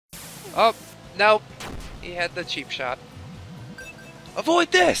Oh, nope. He had the cheap shot.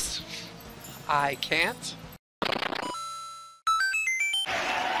 Avoid this! I can't.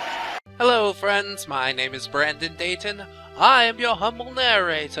 Hello friends, my name is Brandon Dayton. I am your humble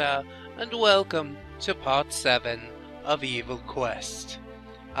narrator, and welcome to part 7 of EvilQuest.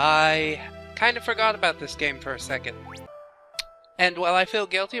 I kind of forgot about this game for a second. And while I feel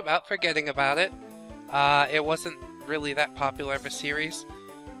guilty about forgetting about it, it wasn't really that popular of a series.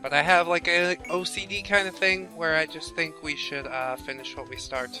 But I have like a OCD kind of thing where I just think we should finish what we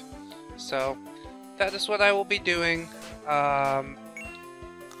start. So that is what I will be doing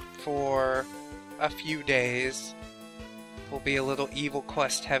for a few days. Will be a little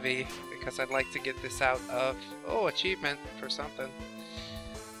EvilQuest heavy because I'd like to get this out of achievement for something.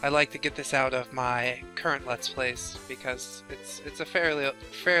 I'd like to get this out of my current Let's Plays because it's a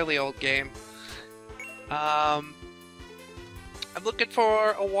fairly old game. I'm looking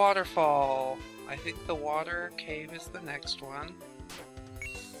for a waterfall. I think the water cave is the next one.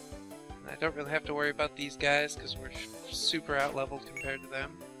 I don't really have to worry about these guys because we're super out-leveled compared to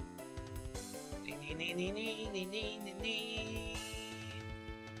them.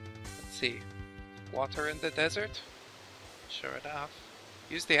 Let's see. Water in the desert? Sure enough.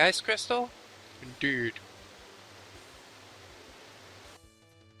 Use the ice crystal? Indeed.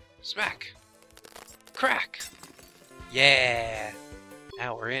 Smack! Crack! Yeah!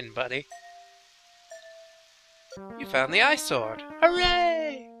 Now we're in, buddy. You found the ice sword!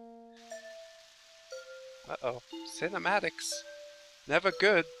 Hooray! Uh-oh. Cinematics. Never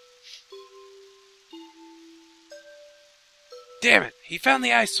good. Damn it! He found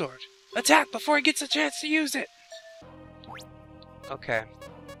the ice sword! Attack before he gets a chance to use it! Okay.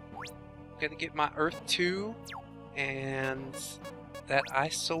 Gonna get my Earth 2 and that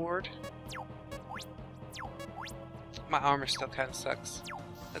ice sword. My armor still kind of sucks.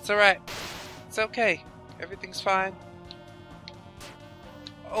 That's alright. It's okay. Everything's fine.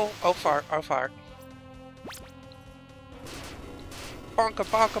 Oh fart, oh fart. Bonk 'em,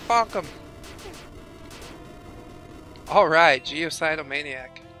 bonk 'em, bonk 'em. Alright, Geocidal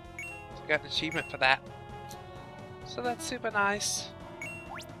Maniac. I got an achievement for that. So that's super nice.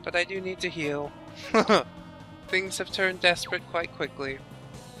 But I do need to heal. Things have turned desperate quite quickly.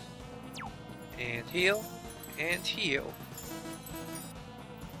 And heal. And heal.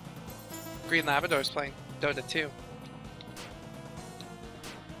 Green Labrador's playing Dota 2.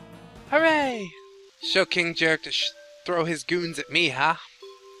 Hooray! Show King Jerk to throw his goons at me, huh?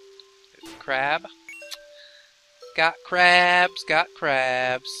 Crab. Got crabs, got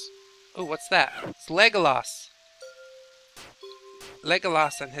crabs. Oh, what's that? It's Legolas.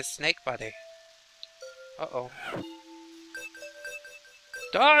 Legolas and his snake buddy. Uh-oh.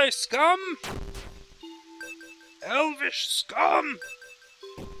 Die, scum! Elvish scum!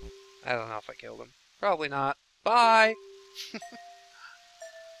 I don't know if I killed him. Probably not. Bye!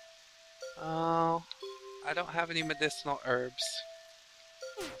 Oh, I don't have any medicinal herbs.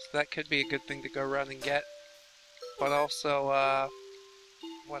 So that could be a good thing to go run and get. But also,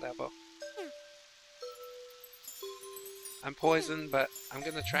 whatever. I'm poisoned, but I'm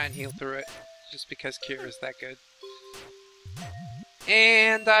gonna try and heal through it. Just because cure is that good.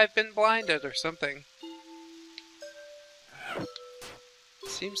 And I've been blinded or something.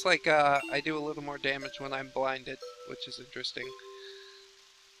 Seems like I do a little more damage when I'm blinded, which is interesting.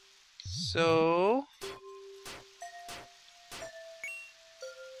 So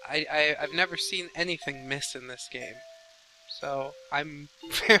I've never seen anything miss in this game. So I'm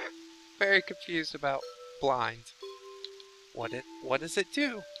very confused about blind. What does it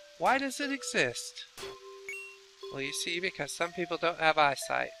do? Why does it exist? Well, you see, because some people don't have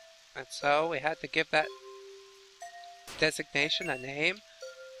eyesight. And so we had to give that designation a name.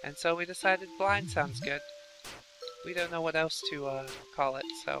 And so we decided blind sounds good. We don't know what else to call it,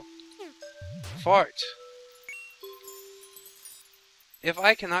 so. Fart! If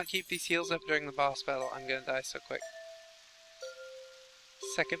I cannot keep these heals up during the boss battle, I'm gonna die so quick.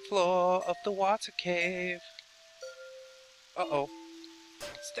 Second floor of the water cave. Uh-oh.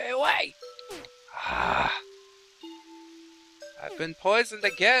 Stay away! Ah! I've been poisoned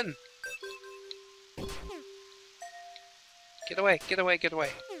again! Get away, get away, get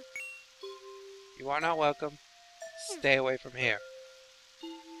away. You are not welcome. Stay away from here.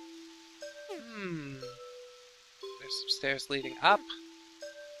 There's some stairs leading up.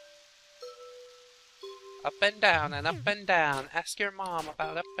 Up and down and up and down. Ask your mom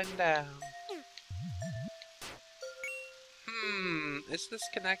about up and down. Is this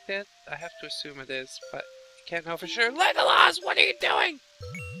connected? I have to assume it is, but I can't know for sure. Legolas, what are you doing?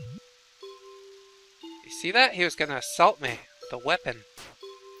 You see that? He was gonna assault me with a weapon.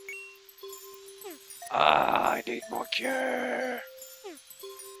 Ah, I need more cure.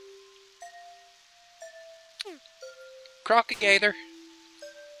 Crocagator,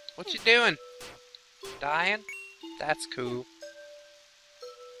 what you doing? Dying? That's cool.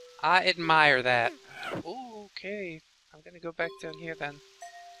 I admire that. Ooh, okay. I'm gonna go back down here then.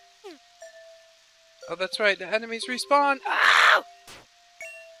 Oh, that's right. The enemies respawn. Ah!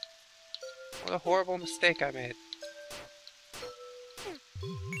 What a horrible mistake I made.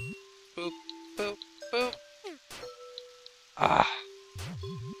 Boop, boop, boop. Ah.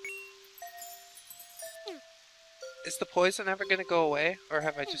 Is the poison ever gonna go away? Or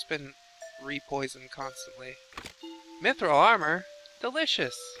have I just been re-poisoned constantly? Mithril armor?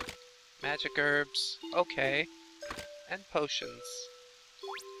 Delicious. Magic herbs. Okay. And potions.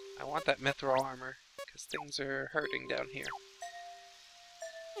 I want that mithril armor, because things are hurting down here.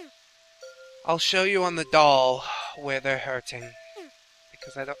 I'll show you on the doll where they're hurting,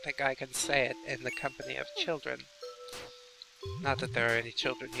 because I don't think I can say it in the company of children. Not that there are any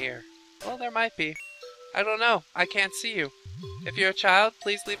children here. Well, there might be. I don't know. I can't see you. If you're a child,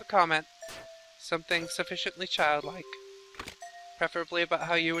 please leave a comment. Something sufficiently childlike. Preferably about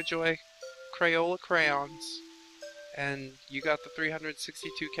how you enjoy Crayola crayons. And you got the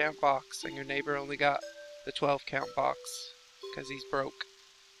 362 count box, and your neighbor only got the 12 count box, because he's broke.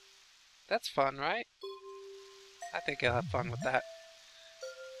 That's fun, right? I think I'll have fun with that.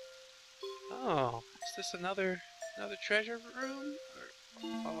 Oh, is this another treasure room?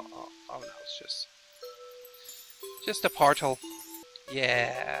 Or, oh no, it's just a portal.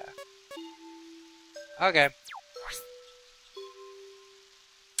 Yeah. Okay.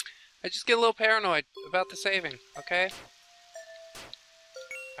 I just get a little paranoid about the saving, okay?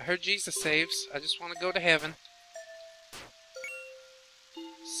 I heard Jesus saves. I just want to go to heaven.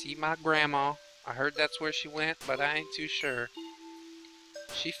 See my grandma. I heard that's where she went, but I ain't too sure.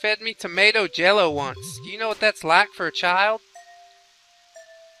 She fed me tomato jello once. Do you know what that's like for a child?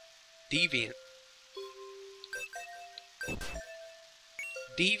 Deviant.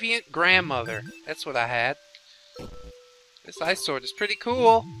 Deviant grandmother. That's what I had. This ice sword is pretty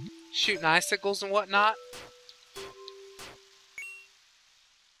cool. Shooting icicles and whatnot.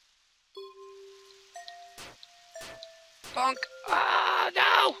 Bonk! Ah,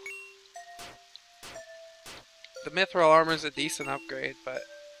 no! The mithril armor is a decent upgrade, but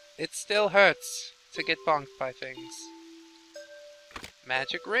it still hurts to get bonked by things.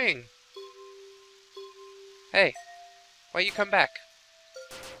 Magic ring. Hey, why you come back?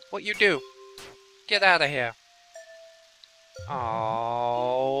 What you do? Get out of here.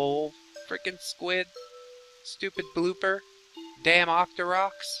 Oh, freaking squid. Stupid blooper. Damn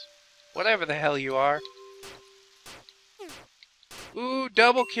Octoroks. Whatever the hell you are. Ooh,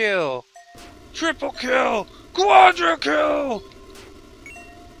 double kill. Triple kill. Quadra kill.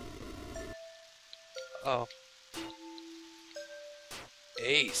 Oh.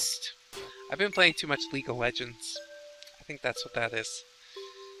 Aced. I've been playing too much League of Legends. I think that's what that is.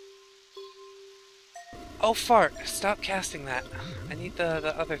 Oh, fart. Stop casting that. I need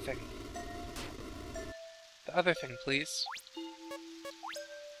the other thing. The other thing, please.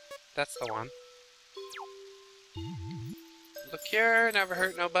 That's the one. The cure never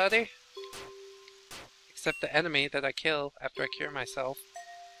hurt nobody. Except the enemy that I kill after I cure myself.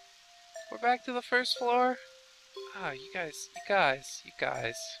 We're back to the first floor. Ah, you guys.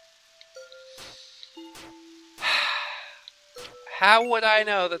 How would I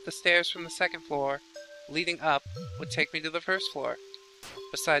know that the stairs from the second floor leading up would take me to the first floor?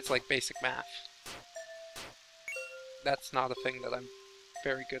 Besides, like, basic math. That's not a thing that I'm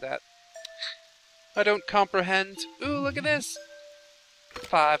very good at. I don't comprehend. Ooh, look at this!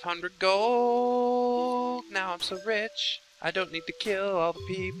 500 gold! Now I'm so rich. I don't need to kill all the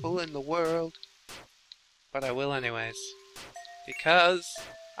people in the world. But I will anyways. Because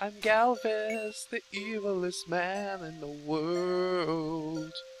I'm Galvis, the evilest man in the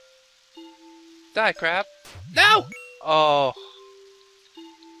world. Die, crap. No! Oh.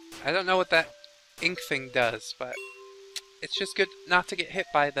 I don't know what that ink thing does, but it's just good not to get hit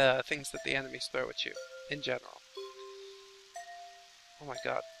by the things that the enemies throw at you, in general. Oh my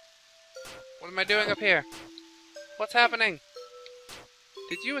god. What am I doing up here? What's happening?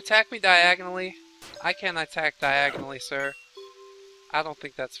 Did you attack me diagonally? I can't attack diagonally, sir. I don't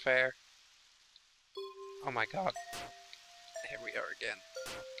think that's fair. Oh my god. Here we are again.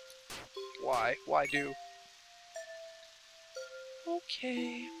 Why? Why do?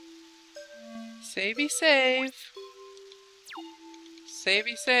 Okay. Savey save.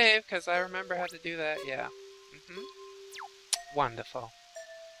 Savey save, because I remember how to do that, yeah. Wonderful.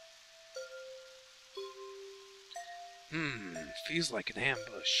 Feels like an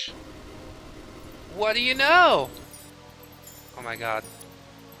ambush. What do you know? Oh my god.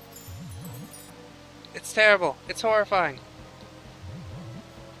 It's terrible. It's horrifying.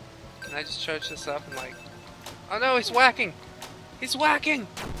 Can I just charge this up and like... Oh no, he's whacking! He's whacking!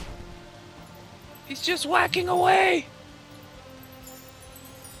 He's just whacking away!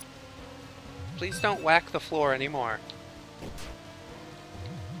 Please don't whack the floor anymore.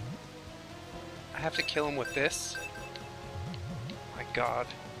 I have to kill him with this? My god.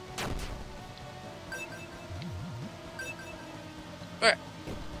 Alright.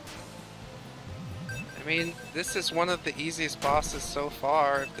 I mean, this is one of the easiest bosses so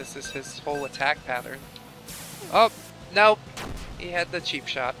far, if this is his whole attack pattern. Oh, nope. He had the cheap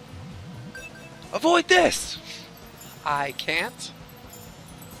shot. Avoid this! I can't.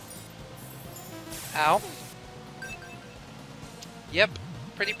 Ow. Yep,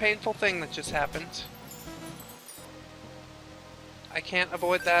 pretty painful thing that just happened. I can't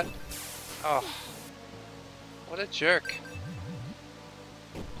avoid that. Oh. What a jerk.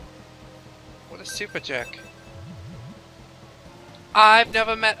 What a super jerk. I've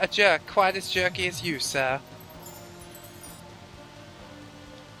never met a jerk quite as jerky as you, sir.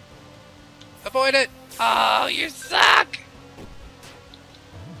 Avoid it! Oh, you suck!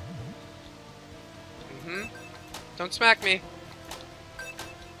 Don't smack me.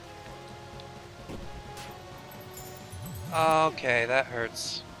 Okay, that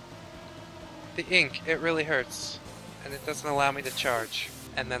hurts. The ink, it really hurts. And it doesn't allow me to charge.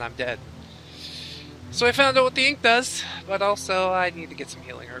 And then I'm dead. So I found out what the ink does, but also I need to get some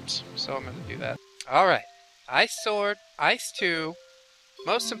healing herbs. So I'm going to do that. Alright. Ice Sword, Ice 2.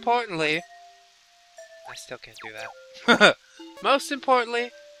 Most importantly... I still can't do that. Most importantly,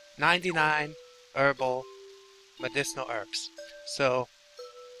 99 herbal medicinal herbs. So,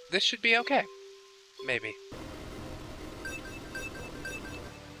 this should be okay. Maybe.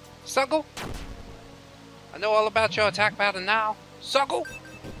 Suggle! I know all about your attack pattern now. Suggle!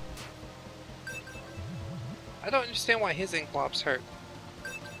 I don't understand why his ink blobs hurt.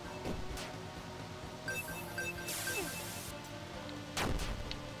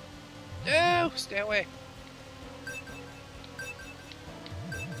 No! Stay away.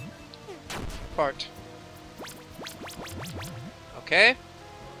 Fart. Okay.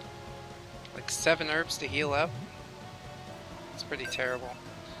 Like 7 herbs to heal up. It's pretty terrible.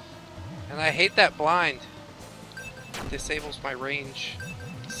 And I hate that blind. It disables my range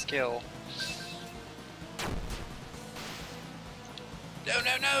skill. No,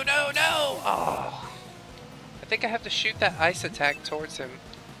 no, no, no, no! Oh. I think I have to shoot that ice attack towards him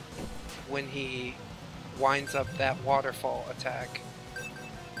when he winds up that waterfall attack.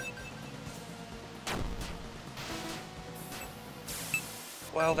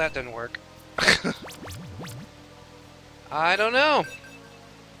 Well, that didn't work. I don't know.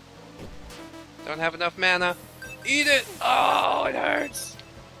 Don't have enough mana. Eat it! Oh, it hurts!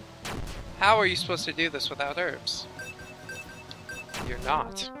 How are you supposed to do this without herbs? You're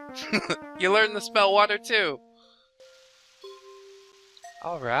not. You learned the spell water too.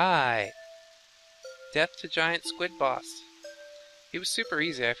 Alright. Death to giant squid boss. He was super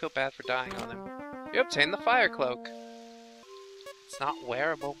easy. I feel bad for dying on him. You obtained the fire cloak. It's not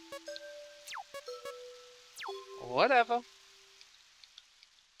wearable. Whatever.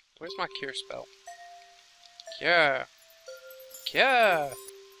 Where's my cure spell? Cure. Cure.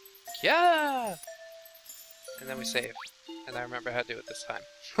 Cure. And then we save. And I remember how to do it this time.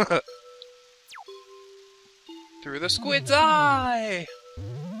 Through the squid's eye!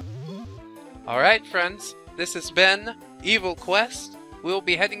 Alright friends, this has been EvilQuest. We'll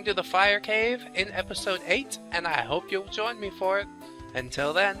be heading to the fire cave in episode 8, and I hope you'll join me for it.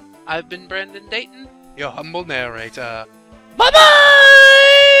 Until then, I've been Brandon Dayton, your humble narrator.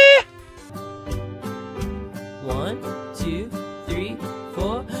 Bye-bye! 1, 2, 3,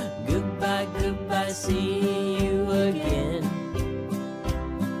 4. Goodbye, goodbye, see you again.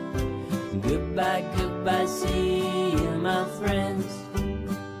 Goodbye, goodbye, see you, my friends.